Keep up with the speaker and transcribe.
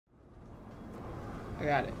I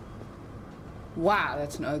got it. Wow,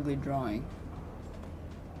 that's an ugly drawing.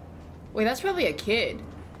 Wait, that's probably a kid.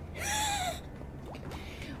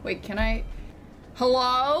 Wait, can I...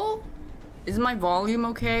 Hello? Is my volume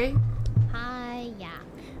okay? Hi, yeah.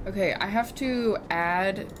 Okay, I have to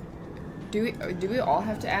add... Do we all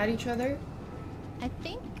have to add each other? I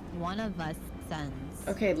think one of us sends.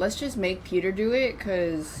 Okay, let's just make Peter do it,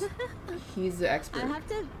 because he's the expert.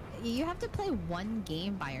 You have to play one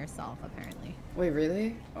game by yourself, apparently. Wait,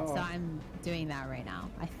 really? Oh. So I'm doing that right now,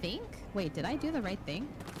 I think. Wait, did I do the right thing?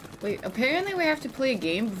 Wait, apparently we have to play a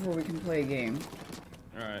game before we can play a game.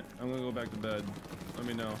 Alright, I'm gonna go back to bed. Let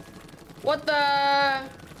me know. What the?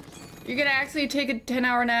 You're gonna actually take a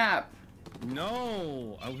 10-hour nap.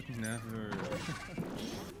 No, I would never.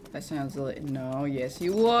 That sounds lit. No, yes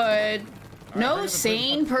you would. No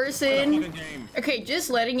sane person. Okay, just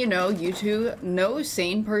letting you know, you two, no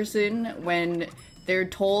sane person when they're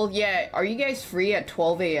told, yeah, are you guys free at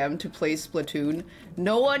 12 AM to play Splatoon?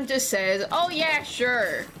 No one just says, oh yeah,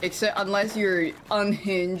 sure. Except unless you're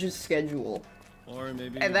unhinged schedule. Or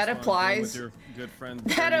maybe and that applies. With your good friend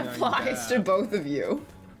that applies to both of you.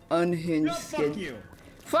 Unhinged schedule. Fuck you.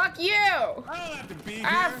 Fuck you! I don't have to be here.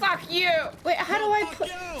 Ah, fuck you! Wait, how do I play?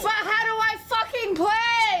 How do I fucking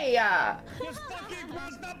play? Just fucking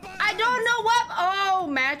press the button. I don't know what. Oh,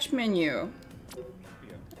 match menu.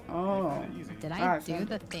 Oh. Did I do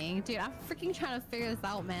the thing? Dude, I'm freaking trying to figure this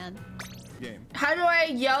out, man. Game. How do I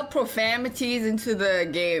yell profanities into the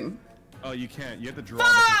game? Oh, you can't. You have to draw the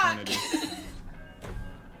profanity.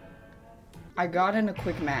 I got in a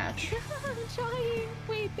quick match. I'm trying.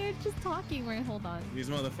 Wait, they're just talking. Wait, hold on. These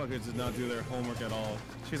motherfuckers did not do their homework at all.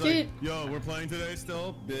 She's like, yo, we're playing today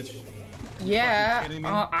still? Bitch. Yeah,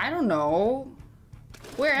 I don't know.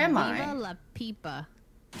 Where am Viva la pipa.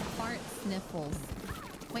 Fart sniffles.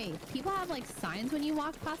 Wait, people have like signs when you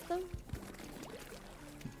walk past them?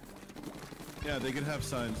 Yeah, they could have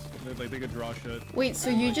signs. Like they could draw shit. Wait, so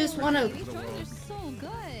you just want to... These drawings are so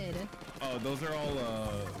good. Oh, those are all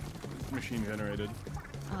machine generated.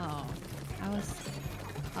 Oh, I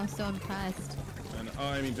was so impressed. And oh,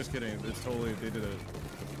 I mean, just kidding. It's totally, they did it.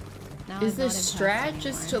 Now Is the strat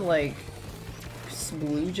just to like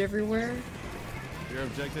splooge everywhere? Your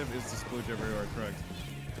objective is to splooge everywhere, correct?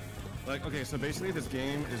 Like, okay, so basically this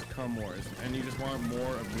game is cum wars, and you just want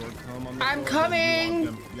more of your cum on the I'm floor.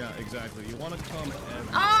 coming! Yeah, exactly. You want to cum everywhere.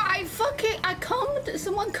 Ah, I cummed,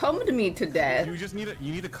 someone cummed me to death. You just need to,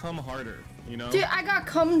 you need to cum harder, you know? Dude, I got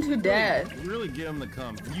cummed to death. Really get them the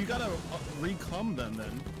cum. You gotta re-cum them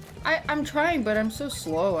then. I'm trying, but I'm so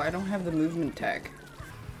slow. I don't have the movement tech.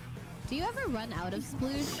 Do you ever run out of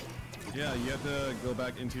splooge? Yeah, you have to go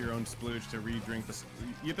back into your own splooge to re-drink the...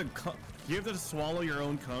 You have to swallow your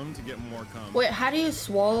own cum to get more cum. Wait, how do you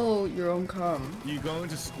swallow your own cum? You go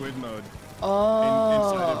into squid mode.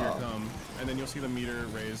 Oh. Inside of your cum, and then you'll see the meter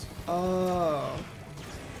raise. Oh.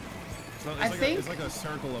 So it's like a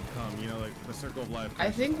circle of cum, you know, like the circle of life.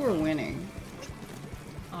 I think we're winning.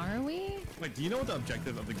 Are we? Like, do you know what the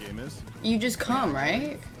objective of the game is? You just cum,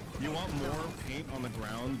 right? You want more paint on the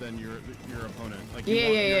ground than your opponent. Like,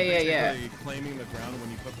 yeah. Claiming the ground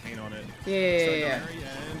when you put paint on it. Yeah. So at the very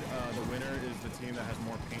end, the winner is the team that has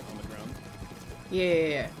more paint on the ground.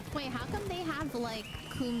 Yeah. Wait, how come they have like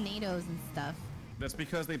tornadoes and stuff? That's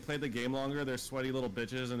because they played the game longer. They're sweaty little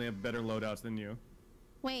bitches, and they have better loadouts than you.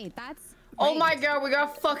 Wait, that's. Oh my god, we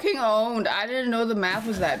got fucking owned. I didn't know the map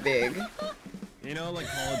was that big. You know, like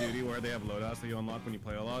Call of Duty, where they have loadouts that you unlock when you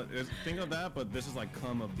play a lot. Think of that, but this is like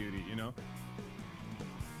cum of duty, you know?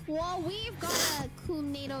 Well, we've got a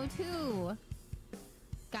tornado too.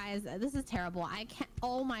 Guys, this is terrible. I can't.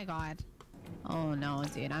 Oh my god. Oh no,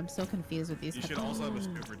 dude. I'm so confused with these. You should also have a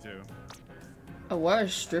stripper too. A what? A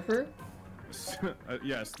stripper?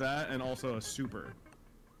 Yes, that and also a super.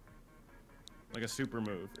 Like a super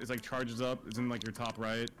move. It's like charges up. It's in like your top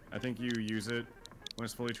right. I think you use it when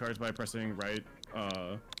it's fully charged by pressing right,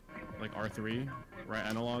 like R3, right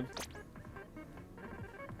analog.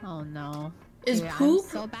 Oh no. Is dude, poop? I'm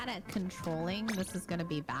so bad at controlling. This is gonna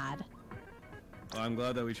be bad. Well, I'm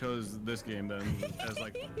glad that we chose this game then as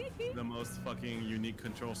like the most fucking unique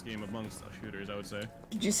control scheme amongst shooters, I would say.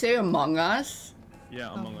 Did you say Among Us?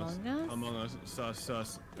 Yeah, Among Us. Among Us.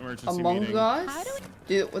 Sus. Emergency Among meeting. Us?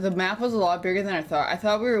 Dude, the map was a lot bigger than I thought. I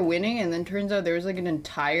thought we were winning, and then turns out there was like an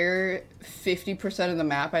entire 50% of the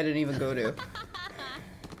map I didn't even go to.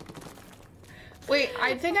 Wait,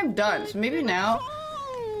 I think I'm done, so maybe now...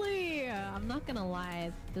 Holy! I'm not gonna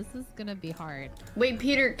lie, this is gonna be hard. Wait,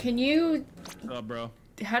 Peter, can you... What's up, bro?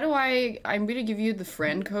 How do I'm gonna give you the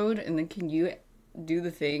friend code, and then can you do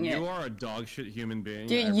the thing. You are a dog shit human being.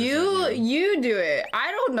 Dude, you do it.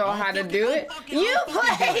 I don't know how to do it. You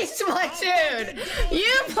play Splatoon.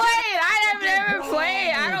 You played. I have never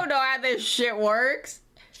played. I don't know how this shit works.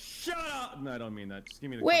 Shut up. No, I don't mean that. Just give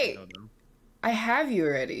me the Wait. code then. I have you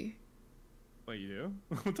already. Wait, you do?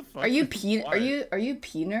 What the fuck? Are you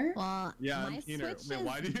Peener? Well, yeah, I'm my Peener. Switch Wait,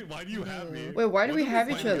 why do you have me? Wait, why do we When did have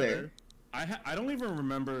play each other? together? I don't even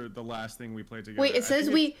remember the last thing we played together. Wait, it says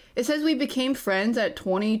we became friends at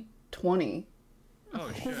 2020.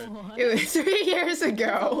 Oh shit. It was 3 years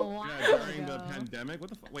ago. Yeah, during the pandemic.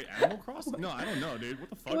 What the fuck? Wait, Animal Crossing? No, I don't know, dude. What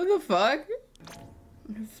the fuck? What the fuck?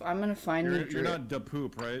 I'm gonna find you. You're not da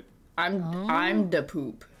poop, right? I'm the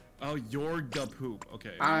poop. Oh, you're da poop.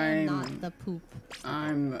 Okay. I'm not the poop.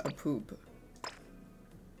 I'm a poop.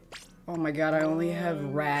 Oh my god, I only have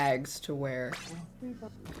rags to wear.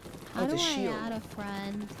 How do the shield. I add a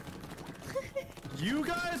friend? You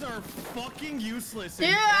guys are fucking useless.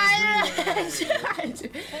 Dude, how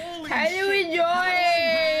do we join,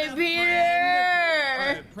 Alright,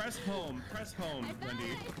 Peter? press home,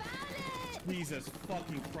 Wendy. Jesus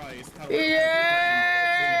fucking Christ. How do Peter,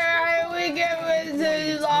 how do we get into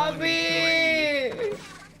the lobby?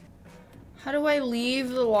 How do I leave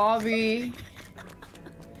the lobby?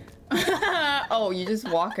 Oh, you just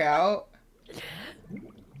walk out?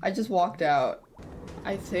 I just walked out.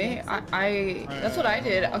 I think that's what I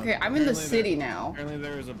did. Okay, I'm in the city now. Apparently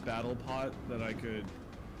there is a battle pot that I could.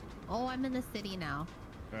 Oh, I'm in the city now.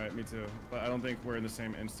 Alright, me too. But I don't think we're in the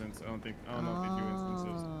same instance. I don't know if they do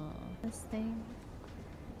instances. This thing.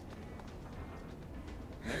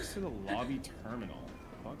 Next to the lobby terminal.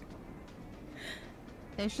 Fuck.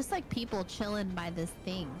 There's just like people chilling by this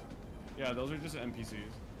thing. Yeah, those are just NPCs.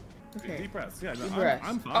 Okay. Deep breaths. Yeah, no, Deep breaths.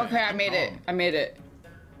 I'm fine. Okay, I made it. I made it.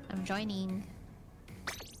 I'm joining.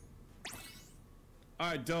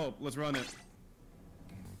 Alright, dope. Let's run it.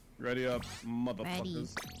 Ready up,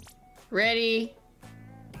 motherfuckers. Ready.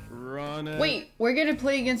 Run it. Wait, we're gonna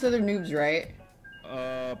play against other noobs, right?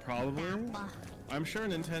 Probably. I'm sure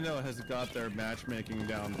Nintendo has got their matchmaking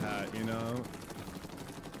down pat, you know?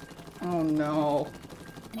 Oh no.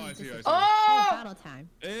 Oh, I see, I see. Oh, Oh! battle time.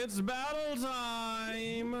 It's battle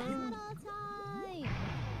time! Battle time.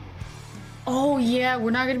 Oh yeah,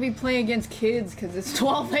 we're not gonna be playing against kids because it's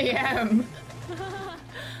 12 a.m.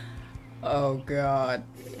 Oh god.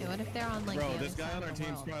 Hey, what if they're on like Bro, the this other guy side on our of the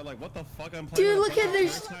team's world? probably like, what the fuck? I'm playing. Dude, with look at fucking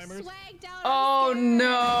this. first-timers. Swagged out. Oh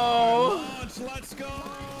no. Launch, let's go!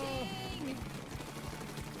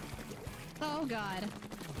 Oh god.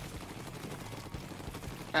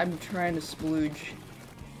 I'm trying to splooge.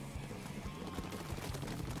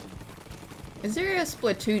 Is there a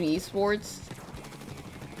Splatoon esports?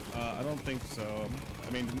 I don't think so.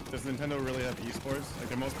 I mean, does Nintendo really have esports? Like,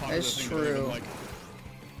 the most popular That's thing true. that even, like...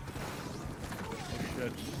 Oh,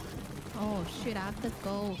 shit. Oh shit, I have to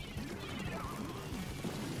go.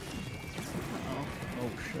 Oh,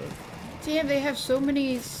 shit. Damn, they have so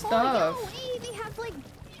many stuff. Oh, yo, hey, they have like.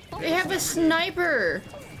 They have a sniper.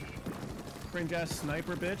 Cringe ass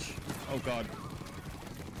sniper, bitch. Oh, God.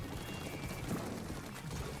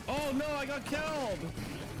 Oh, no, I got killed!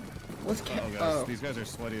 What's Oh, guys, these guys are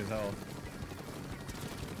sweaty as hell.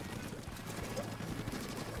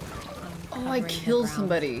 Oh, I killed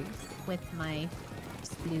somebody. With my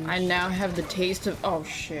splooge. I now have the taste of. Oh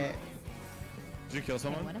shit. Did you kill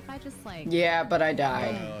someone? What if I just like. Yeah, but I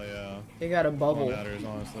died. Hell yeah. They got a All bubble. that matters,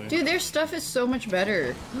 honestly. Dude, their stuff is so much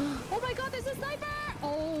better. Oh my god, there's a sniper!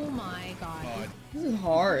 Oh my god. God. This is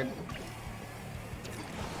hard.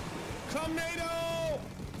 Come NATO!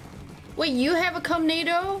 Wait, you have a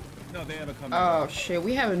Cumnado? No, they have a come Oh shit,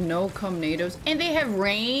 we have no Cumnados. And they have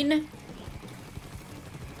rain?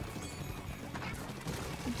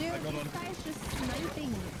 Dude, this guy's just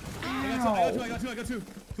sniping. I got two.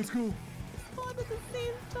 Let's go. Oh, at the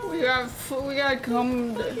same time. We got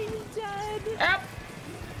cum. Fucking dead. Yep.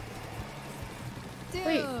 Dude.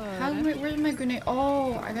 Wait, where's my grenade?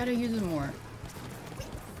 Oh, I gotta use it more.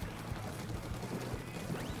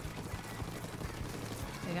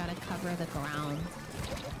 We gotta cover the ground.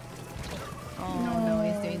 Oh no,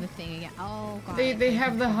 he's doing the thing again. Oh god. They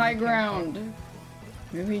have the high ground.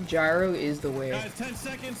 Maybe gyro is the way. Guys, 10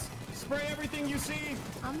 seconds. Spray everything you see.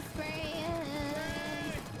 I'm spraying.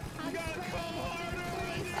 I'm spraying.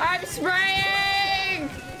 I'm spraying!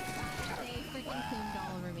 They freaking coomed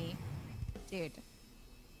all over me. Dude.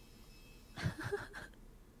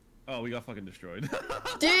 Oh, we got fucking destroyed.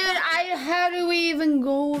 Dude, how do we even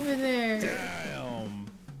go over there? Damn.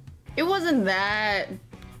 It wasn't that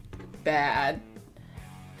bad.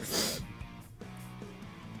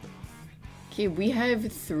 Okay, we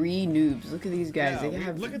have 3 noobs. Look at these guys. Yeah, they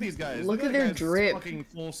have. look at these guys. Look at their that guy's drip. Fucking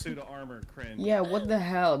full suit of armor, cringe. Yeah, what the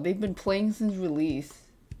hell? They've been playing since release.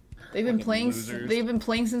 They've been playing. Losers. They've been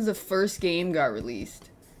playing since the first game got released.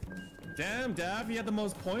 Damn, Daph, you had the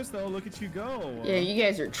most points though. Look at you go. Yeah, you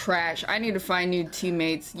guys are trash. I need to find new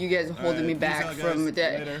teammates. You guys are holding me back from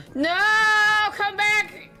Later. No, come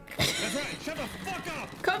back! That's right. Shut the fuck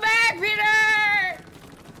up. Come back, Peter!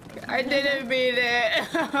 I didn't mean it.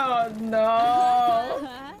 Oh no!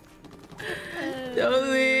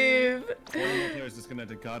 Don't leave. Is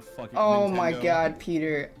disconnected. God fucking. Oh my Nintendo. God,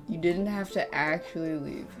 Peter! You didn't have to actually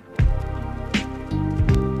leave.